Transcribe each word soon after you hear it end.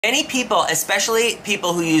Many people, especially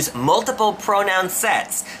people who use multiple pronoun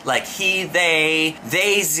sets, like he, they,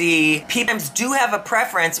 z, people do have a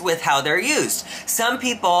preference with how they're used. Some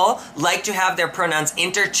people like to have their pronouns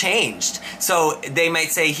interchanged. So they might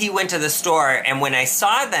say, he went to the store, and when I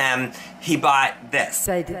saw them, he bought this.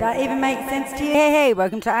 So did that even make sense to you? Hey,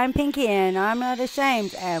 welcome to I'm Pinky and I'm Not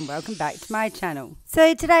Ashamed, and welcome back to my channel.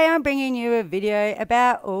 So today I'm bringing you a video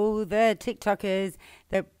about all the TikTokers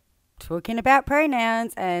that talking about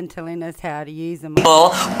pronouns and telling us how to use them. People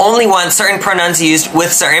only want certain pronouns used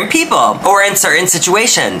with certain people or in certain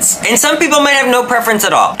situations. And some people might have no preference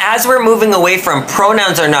at all. As we're moving away from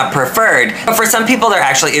pronouns are not preferred, but for some people there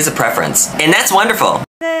actually is a preference. And that's wonderful.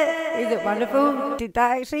 Is it wonderful? Did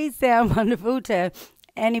that actually sound wonderful to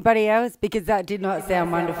anybody else? Because that did not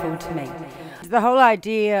sound wonderful to me. The whole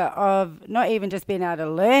idea of not even just being able to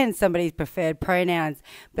learn somebody's preferred pronouns,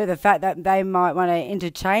 but the fact that they might want to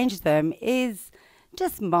interchange them is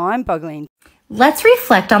just mind-boggling. Let's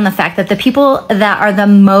reflect on the fact that the people that are the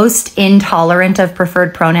most intolerant of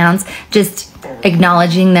preferred pronouns, just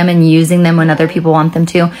acknowledging them and using them when other people want them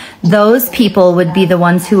to, those people would be the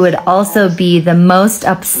ones who would also be the most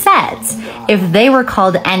upset if they were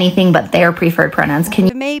called anything but their preferred pronouns.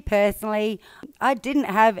 For me personally, I didn't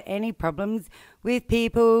have any problems with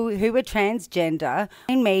people who were transgender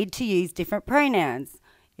and made to use different pronouns.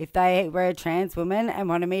 If they were a trans woman and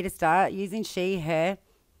wanted me to start using she, her,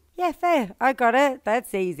 yeah, fair, I got it,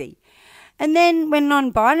 that's easy. And then when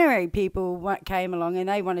non-binary people came along and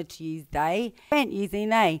they wanted to use they, went using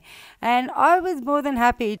they. And I was more than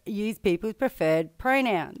happy to use people's preferred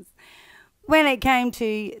pronouns when it came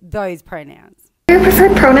to those pronouns. Your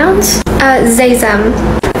preferred pronouns? They, them.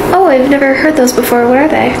 Oh, I've never heard those before. What are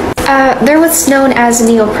they? They're what's known as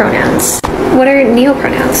neopronouns. What are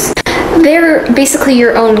neopronouns? They're basically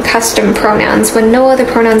your own custom pronouns. When no other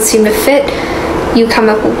pronouns seem to fit, you come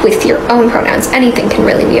up with your own pronouns. Anything can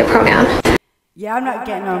really be a pronoun. Yeah, I'm not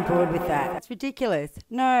getting on board with that. It's ridiculous.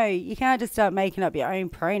 No, you can't just start making up your own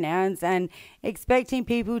pronouns and expecting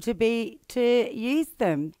people to use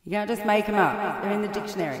them. You can't just make them up. They're in the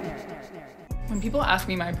dictionary. When people ask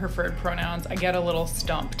me my preferred pronouns, I get a little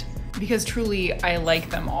stumped because truly I like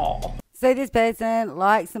them all. So this person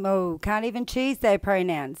likes them all, can't even choose their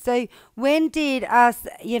pronouns. So when did us,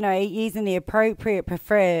 using the appropriate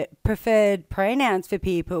preferred pronouns for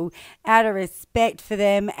people out of respect for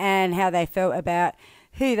them and how they felt about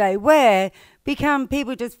who they were, become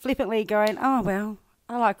people just flippantly going, oh, well,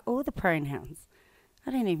 I like all the pronouns.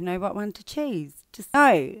 I don't even know what one to choose. Just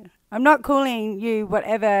no, I'm not calling you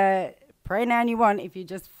whatever pronoun you want if you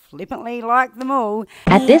just flippantly like them all.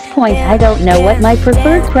 At this point, I don't know what my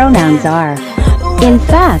preferred pronouns are. In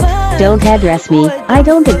fact, don't address me. I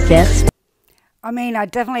don't exist. I mean, I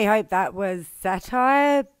definitely hope that was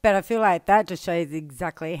satire, but I feel like that just shows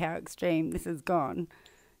exactly how extreme this has gone.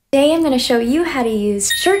 Today I'm going to show you how to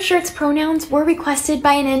use shirt's pronouns were requested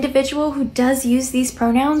by an individual who does use these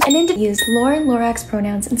pronouns and use Lore and Lorak's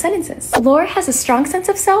pronouns in sentences. Lore has a strong sense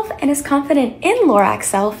of self and is confident in Lorak's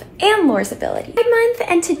self and Lore's ability. Pride Month,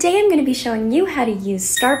 and today I'm going to be showing you how to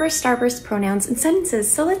use starburst pronouns in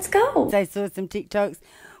sentences, so let's go! I saw some TikToks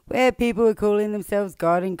where people were calling themselves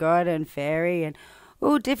God and fairy and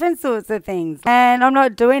all different sorts of things. And I'm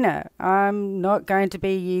not doing it. I'm not going to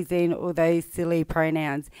be using all those silly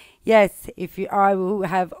pronouns. Yes, I will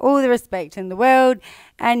have all the respect in the world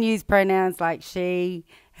and use pronouns like she,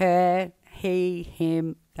 her, he,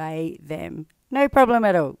 him, they, them. No problem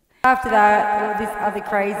at all. After that, all this other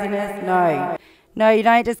craziness, no. No, you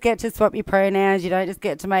don't just get to swap your pronouns. You don't just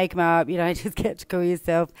get to make them up. You don't just get to call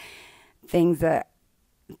yourself things that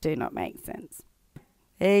do not make sense.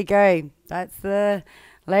 There you go. That's the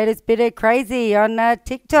latest bit of crazy on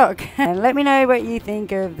TikTok. And let me know what you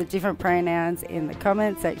think of the different pronouns in the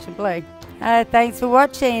comment section below. Thanks for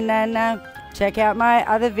watching, and check out my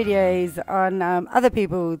other videos on other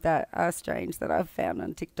people that are strange that I've found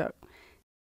on TikTok.